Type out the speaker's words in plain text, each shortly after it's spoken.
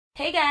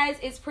Hey guys,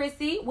 it's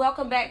Prissy.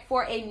 Welcome back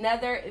for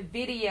another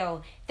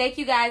video. Thank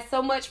you guys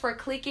so much for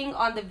clicking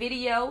on the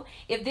video.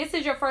 If this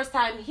is your first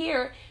time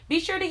here, be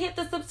sure to hit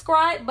the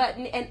subscribe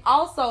button and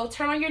also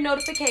turn on your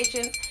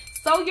notifications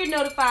so you're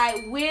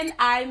notified when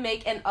I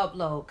make an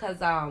upload,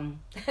 because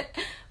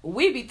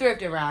we be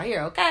thrifting around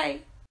here,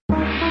 okay?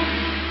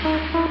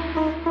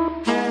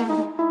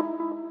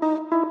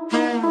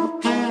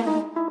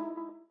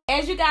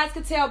 As you guys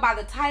can tell by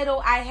the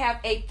title, I have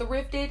a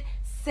thrifted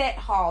set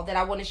haul that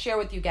I want to share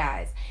with you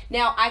guys.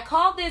 Now, I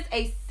call this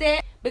a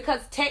set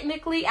because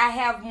technically I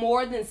have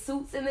more than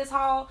suits in this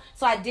haul,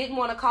 so I didn't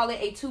want to call it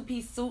a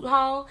two-piece suit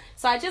haul,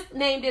 so I just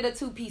named it a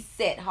two-piece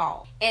set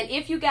haul. And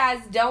if you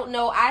guys don't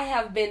know, I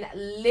have been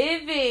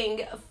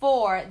living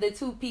for the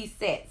two-piece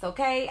sets,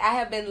 okay? I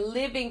have been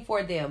living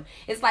for them.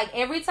 It's like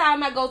every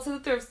time I go to the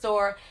thrift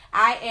store,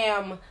 I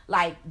am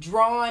like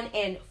drawn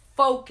and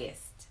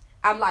focused.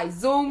 I'm like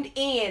zoomed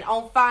in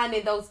on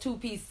finding those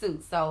two-piece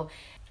suits. So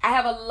I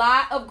have a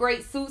lot of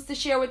great suits to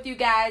share with you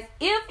guys.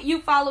 If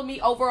you follow me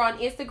over on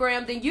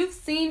Instagram, then you've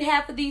seen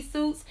half of these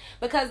suits,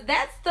 because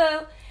that's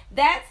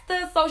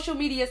the social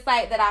media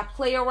site that I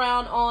play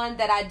around on,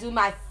 that I do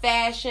my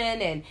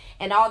fashion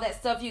and all that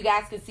stuff. You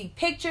guys can see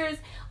pictures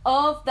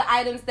of the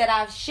items that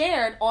I've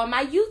shared on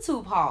my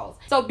YouTube hauls.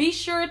 So be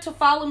sure to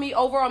follow me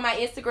over on my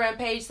Instagram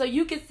page so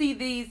you can see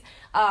these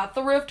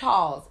thrift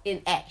hauls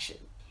in action.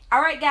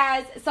 All right,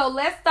 guys, so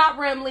let's stop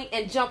rambling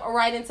and jump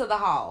right into the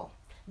haul.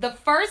 The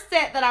first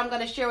set that I'm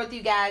going to share with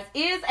you guys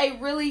is a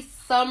really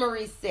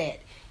summery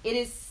set. It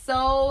is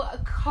so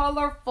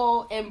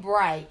colorful and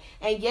bright.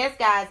 And yes,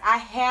 guys, I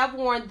have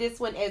worn this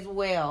one as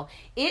well.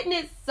 Isn't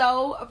it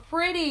so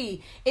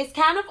pretty? It's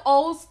kind of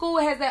old school.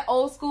 It has that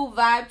old school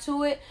vibe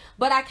to it.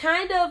 But I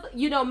kind of,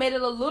 made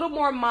it a little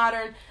more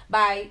modern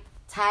by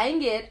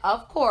tying it,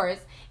 of course,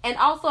 and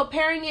also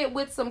pairing it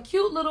with some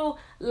cute little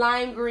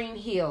lime green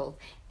heels.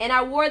 And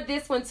I wore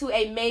this one to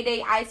a May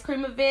Day ice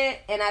cream event,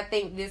 and I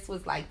think this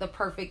was like the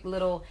perfect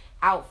little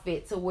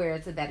outfit to wear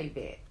to that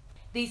event.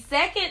 The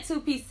second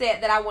two-piece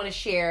set that I want to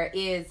share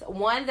is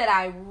one that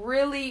I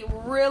really,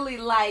 really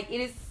like.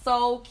 It is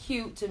so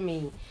cute to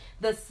me.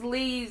 The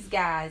sleeves,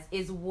 guys,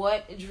 is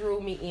what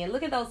drew me in.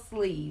 Look at those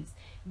sleeves.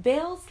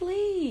 Bell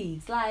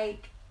sleeves.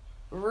 Like,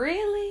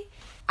 really?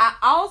 I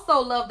also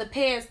love the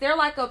pants. They're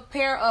like a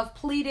pair of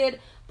pleated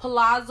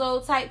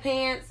palazzo type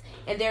pants,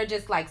 and they're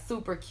just like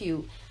super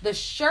cute. The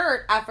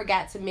shirt, I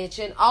forgot to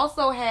mention,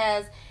 also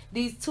has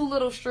these two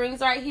little strings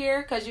right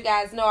here, because you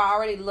guys know I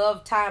already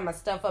love tying my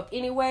stuff up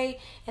anyway,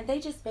 and they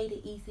just made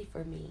it easy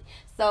for me.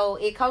 So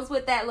it comes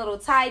with that little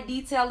tie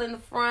detail in the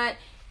front.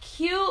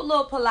 Cute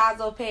little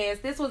palazzo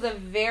pants. This was a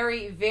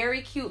very,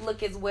 very cute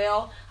look as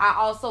well. I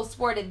also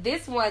sported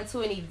this one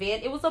to an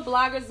event. It was a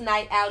bloggers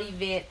night out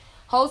event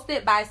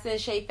hosted by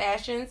Sensei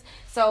Fashions.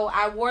 So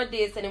I wore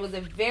this, and it was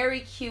a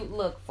very cute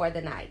look for the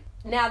night.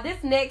 Now,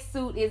 this next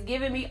suit is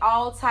giving me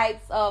all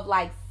types of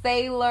like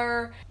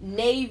sailor,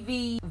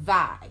 navy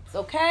vibes,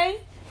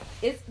 okay?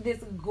 It's this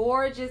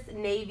gorgeous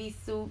navy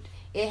suit.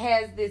 It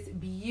has this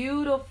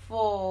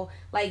beautiful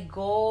like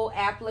gold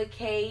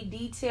applique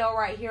detail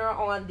right here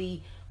on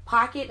the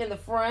pocket in the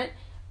front.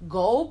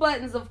 Gold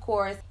buttons, of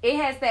course. It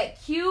has that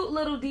cute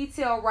little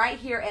detail right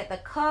here at the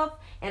cuff,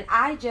 and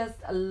I just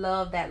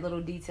love that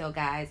little detail,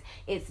 guys.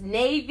 It's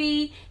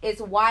navy,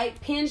 it's white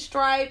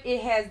pinstripe.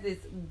 It has this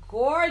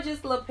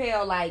gorgeous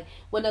lapel. Like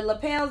when the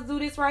lapels do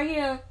this right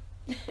here,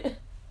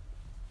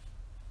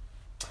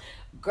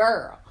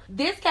 girl,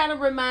 this kind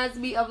of reminds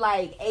me of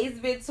like Ace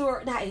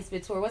Ventura, not Ace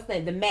Ventura, what's the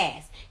name? The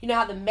Mask. You know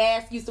how the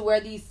Mask used to wear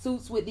these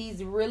suits with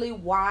these really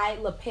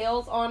wide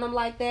lapels on them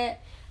like that?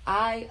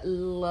 I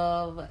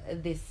love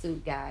this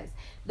suit, guys.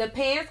 The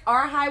pants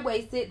are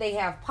high-waisted. They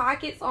have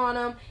pockets on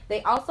them.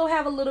 They also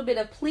have a little bit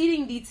of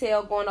pleating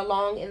detail going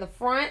along in the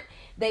front.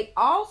 They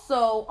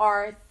also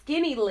are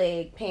skinny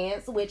leg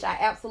pants, which I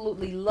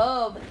absolutely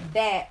love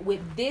that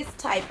with this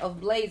type of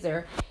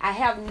blazer. I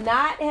have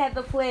not had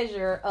the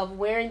pleasure of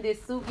wearing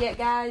this suit yet,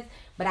 guys,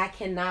 but I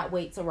cannot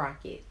wait to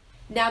rock it.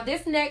 Now,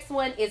 this next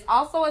one is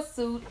also a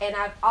suit, and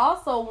I've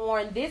also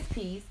worn this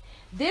piece.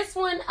 This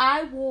one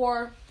I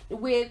wore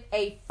with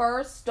a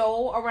fur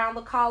stole around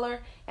the collar,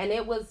 and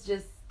it was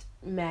just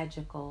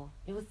magical.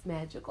 It was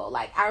magical.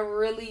 Like, I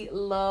really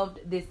loved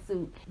this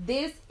suit.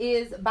 This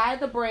is by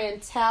the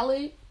brand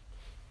Thalia.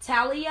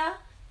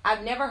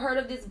 I've never heard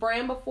of this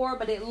brand before,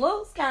 but it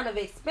looks kind of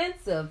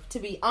expensive, to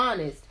be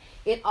honest.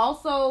 It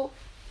also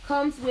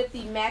comes with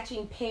the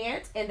matching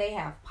pants, and they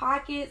have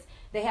pockets.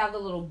 They have the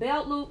little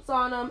belt loops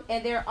on them,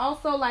 and they're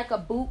also like a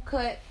boot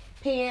cut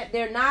pant.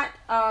 They're not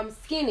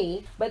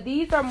skinny, but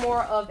these are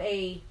more of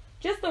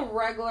just a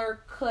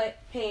regular cut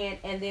pant,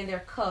 and then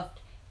they're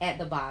cuffed at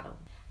the bottom.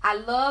 I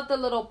love the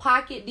little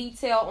pocket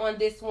detail on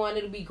this one.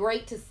 It'll be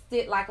great to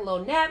sit like a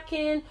little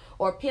napkin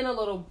or pin a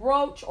little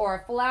brooch or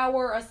a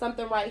flower or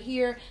something right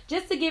here,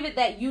 just to give it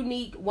that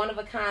unique,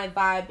 one-of-a-kind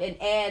vibe and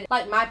add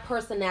like my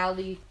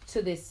personality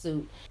to this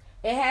suit.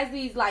 It has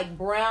these like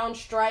brown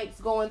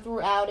stripes going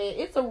throughout it.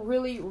 It's a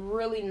really,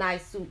 really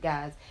nice suit,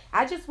 guys.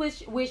 I just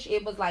wish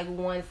it was like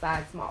one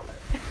size smaller.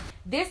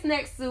 This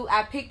next suit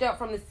I picked up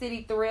from the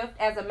City Thrift.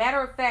 As a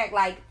matter of fact,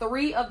 like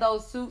 3 of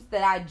those suits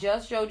that I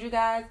just showed you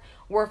guys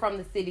were from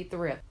the City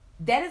Thrift.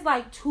 That is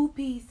like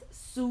 2-piece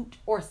suit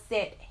or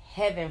set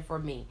heaven for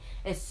me.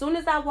 As soon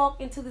as I walk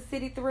into the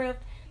City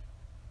Thrift,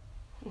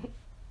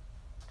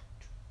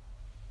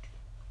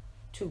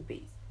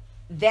 2-piece.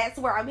 That's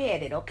where I'm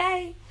headed,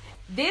 okay?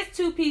 This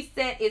 2-piece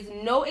set is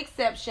no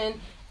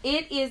exception.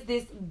 It is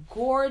this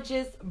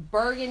gorgeous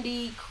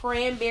burgundy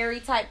cranberry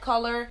type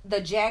color.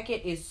 The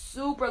jacket is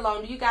super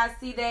long. Do you guys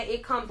see that?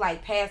 It comes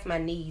like past my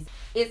knees.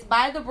 It's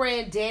by the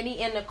brand Danny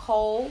and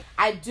Nicole.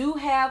 I do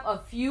have a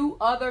few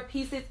other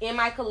pieces in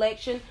my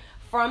collection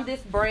from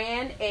this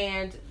brand,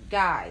 and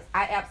guys,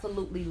 I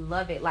absolutely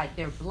love it. Like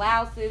their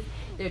blouses,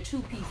 their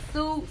 2-piece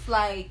suits,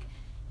 like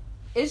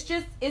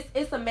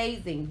it's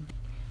amazing.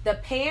 The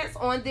pants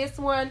on this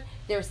one,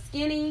 they're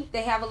skinny.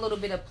 They have a little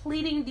bit of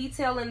pleating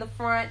detail in the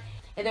front.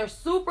 And they're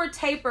super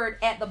tapered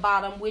at the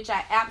bottom, which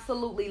I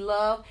absolutely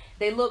love.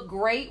 They look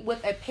great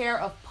with a pair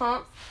of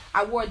pumps.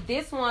 I wore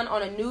this one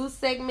on a news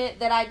segment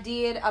that I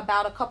did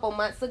about a couple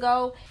months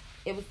ago.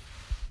 It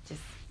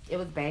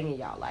was banging,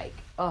 y'all. Like,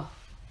 oh,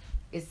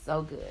 it's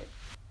so good.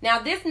 Now,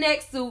 this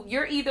next suit,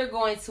 you're either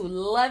going to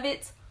love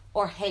it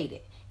or hate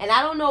it. And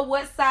I don't know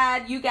what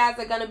side you guys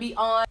are going to be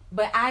on,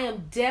 but I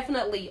am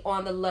definitely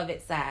on the love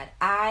it side.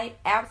 I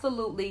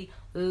absolutely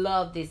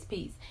love this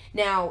piece.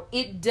 Now,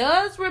 it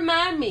does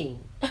remind me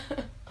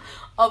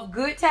of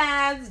Good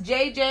Times,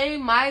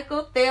 JJ,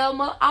 Michael,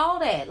 Thelma, all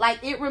that.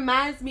 Like, it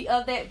reminds me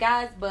of that,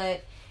 guys,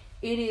 but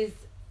it is,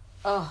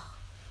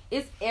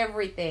 it's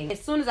everything.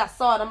 As soon as I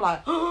saw it, I'm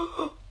like,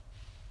 oh,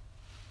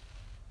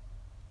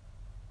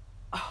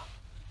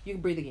 you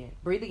can breathe again.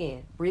 Breathe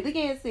again. Breathe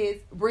again, sis.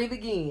 Breathe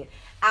again.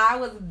 I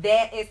was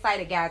that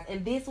excited, guys.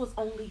 And this was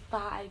only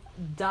 $5.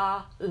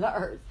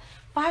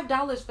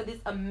 $5 for this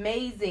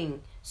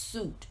amazing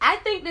suit. I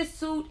think this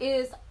suit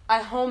is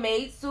a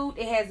homemade suit.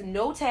 It has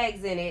no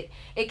tags in it.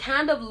 It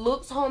kind of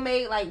looks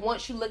homemade, like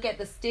once you look at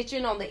the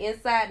stitching on the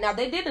inside. Now,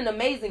 they did an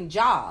amazing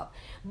job,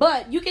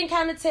 but you can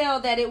kind of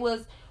tell that it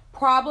was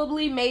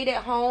probably made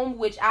at home,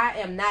 which I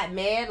am not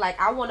mad. Like,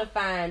 I want to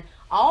find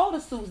all the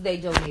suits they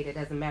donated,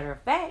 as a matter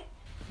of fact.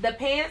 The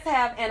pants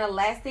have an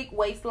elastic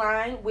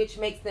waistline, which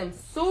makes them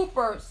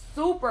super,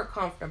 super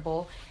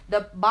comfortable.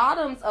 The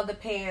bottoms of the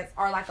pants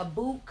are like a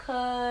boot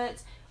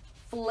cut,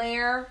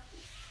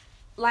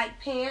 flare-like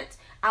pant.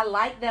 I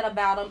like that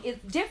about them.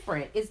 It's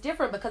different. It's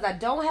different because I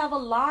don't have a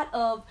lot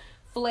of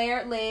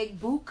flared leg,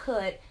 boot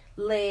cut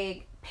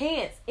leg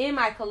pants in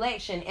my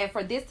collection. And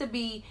for this to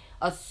be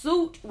a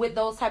suit with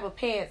those type of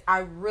pants, I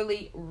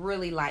really,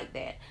 really like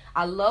that.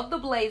 I love the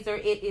blazer.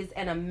 It is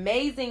an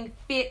amazing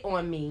fit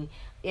on me.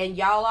 And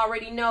y'all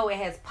already know it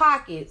has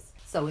pockets,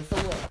 so it's a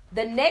win.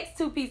 The next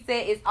 2-piece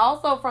set is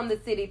also from the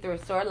City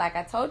Thrift Store. Like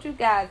I told you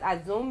guys,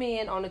 I zoom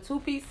in on the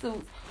 2-piece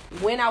suits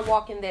when I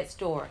walk in that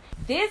store.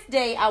 This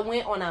day, I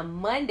went on a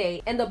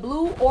Monday, and the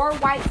blue or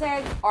white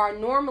tags are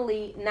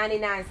normally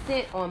 99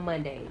 cents on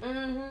Monday.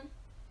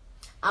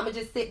 I'm going to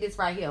just sit this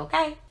right here,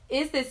 okay?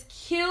 It's this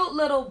cute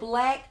little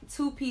black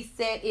 2-piece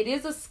set. It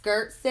is a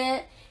skirt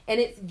set, and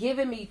it's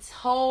giving me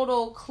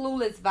total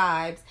Clueless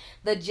vibes.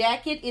 The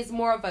jacket is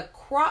more of a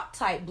crop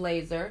type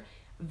blazer.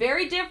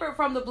 Very different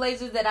from the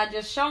blazers that I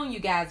just shown you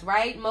guys,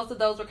 right? Most of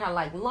those were kind of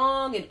like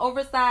long and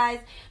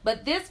oversized.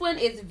 But this one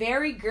is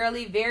very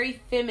girly,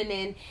 very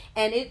feminine,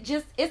 and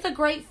it's a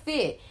great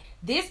fit.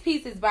 This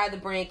piece is by the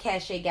brand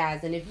Cachet,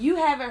 guys. And if you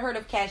haven't heard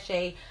of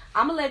Cachet,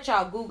 I'm going to let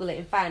y'all Google it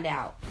and find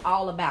out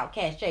all about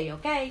Cachet,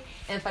 okay?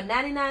 And for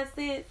 99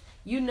 cents,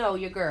 you know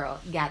your girl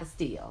got to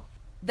steal.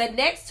 The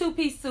next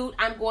 2-piece suit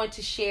I'm going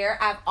to share,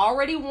 I've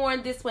already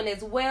worn this one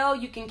as well.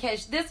 You can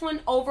catch this one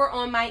over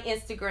on my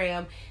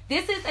Instagram.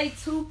 This is a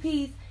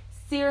 2-piece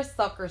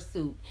seersucker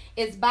suit.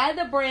 It's by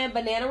the brand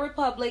Banana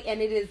Republic,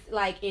 and it is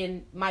like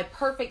in my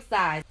perfect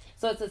size.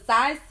 So it's a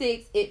size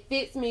 6. It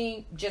fits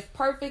me just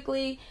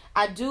perfectly.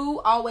 I do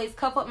always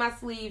cuff up my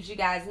sleeves. You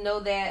guys know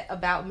that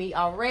about me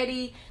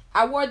already.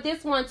 I wore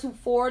this one to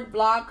Ford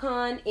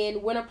BlogCon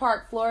in Winter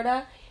Park,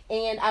 Florida.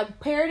 And I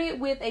paired it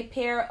with a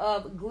pair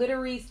of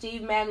glittery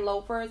Steve Madden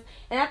loafers.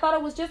 And I thought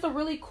it was just a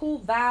really cool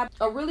vibe.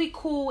 A really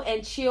cool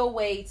and chill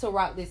way to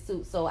rock this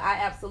suit. So I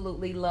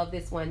absolutely love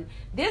this one.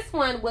 This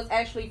one was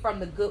actually from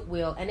the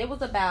Goodwill. And it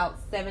was about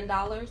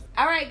 $7.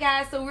 Alright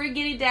guys, so we're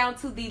getting down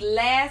to the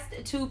last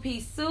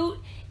 2-piece suit.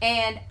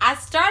 And I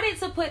started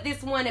to put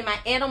this one in my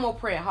animal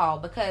print haul.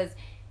 Because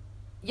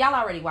y'all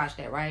already watched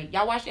that, right?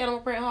 Y'all watched the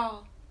animal print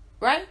haul?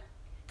 Right?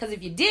 Because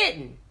if you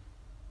didn't,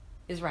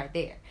 it's right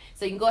there.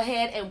 So you can go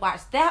ahead and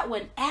watch that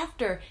one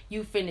after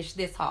you finish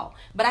this haul.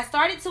 But I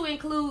started to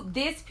include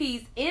this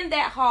piece in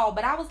that haul,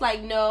 but I was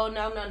like, no.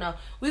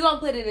 We're going to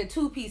put it in a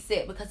 2-piece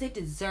set because it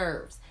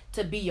deserves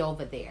to be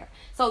over there.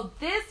 So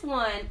this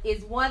one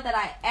is one that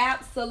I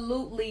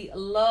absolutely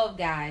love,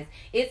 guys.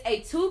 It's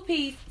a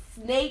 2-piece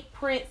snake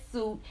print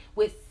suit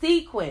with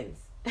sequins.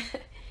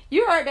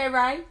 You heard that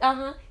right.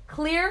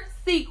 Clear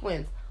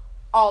sequins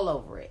all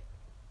over it.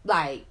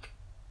 Like,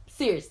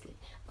 seriously.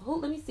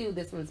 Let me see who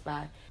this one's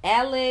by.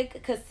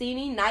 Alec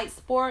Cassini Night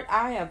Sport.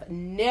 I have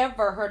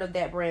never heard of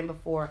that brand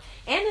before.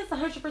 And it's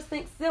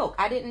 100% silk.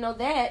 I didn't know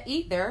that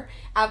either.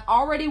 I've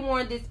already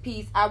worn this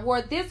piece. I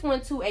wore this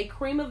one to a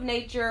Cream of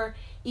Nature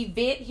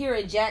event here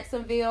in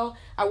Jacksonville.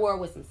 I wore it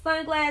with some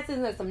sunglasses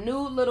and some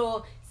nude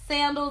little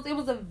sandals. It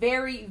was a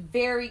very,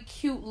 very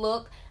cute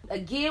look.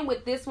 Again,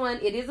 with this one,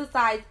 it is a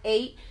size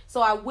 8,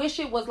 so I wish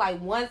it was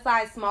like one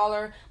size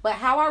smaller, but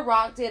how I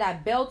rocked it, I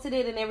belted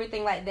it and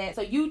everything like that,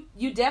 so you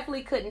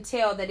definitely couldn't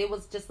tell that it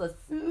was just a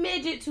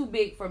smidget too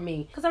big for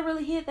me, because I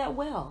really hid that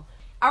well.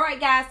 Alright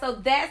guys, so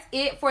that's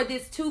it for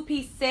this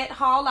 2-piece set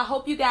haul. I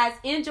hope you guys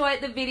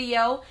enjoyed the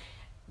video.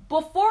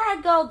 Before I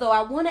go though,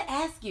 I want to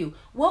ask you,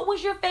 what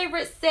was your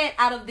favorite set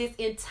out of this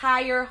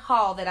entire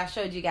haul that I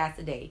showed you guys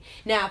today?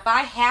 Now, if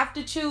I have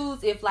to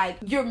choose, if like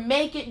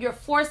you're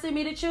forcing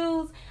me to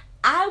choose,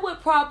 I would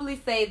probably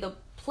say the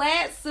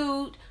plaid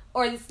suit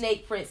or the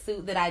snake print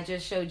suit that I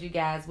just showed you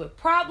guys would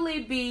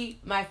probably be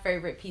my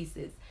favorite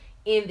pieces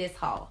in this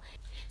haul.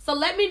 So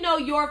let me know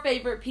your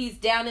favorite piece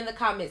down in the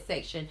comment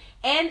section.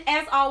 And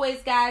as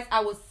always guys,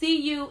 I will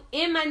see you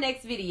in my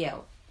next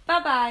video.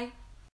 Bye bye.